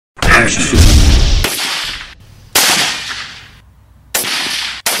Action.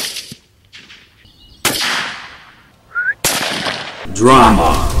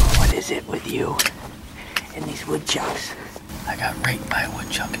 Drama. What is it with you and these woodchucks? I got raped by a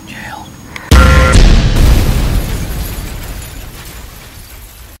woodchuck in jail.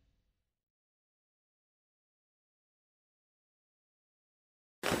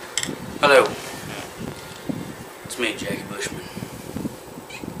 Hello. It's me, Jackie Bushman.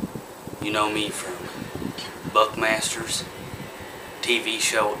 You know me from Buckmasters, TV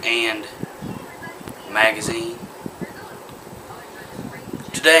show, and magazine.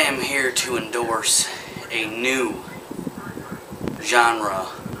 Today I'm here to endorse a new genre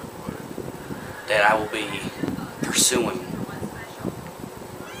that I will be pursuing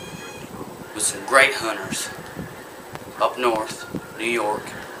with some great hunters up north, New York.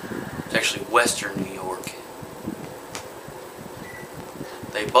 It's actually western New York.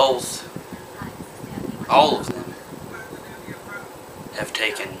 They both, all of them, have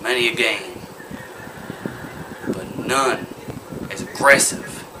taken many a game, but none as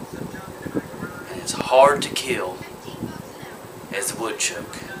aggressive and as hard to kill as the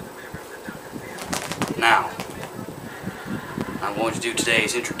woodchuck. Now, what I'm going to do today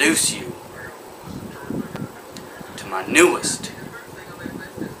is introduce you to my newest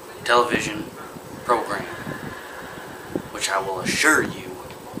television program, which I will assure you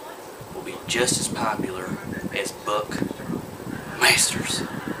will be just as popular as Buckmasters.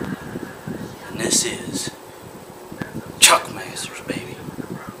 And this is Chuckmasters, baby.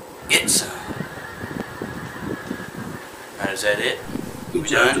 Get some. Alright, is that it? Good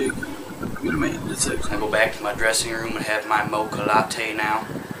Done? job, Jake. Good man. That's I excellent. go back to my dressing room and have my mocha latte now.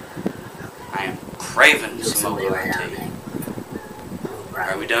 I am craving some mocha latte.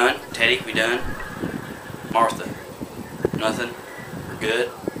 Are we done? Teddy, we done? Martha? Nothing? We're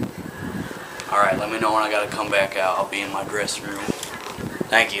good? Alright, let me know when I gotta come back out. I'll be in my dressing room.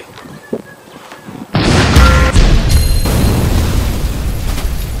 Thank you.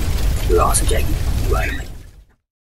 You're awesome, Jackie. You are.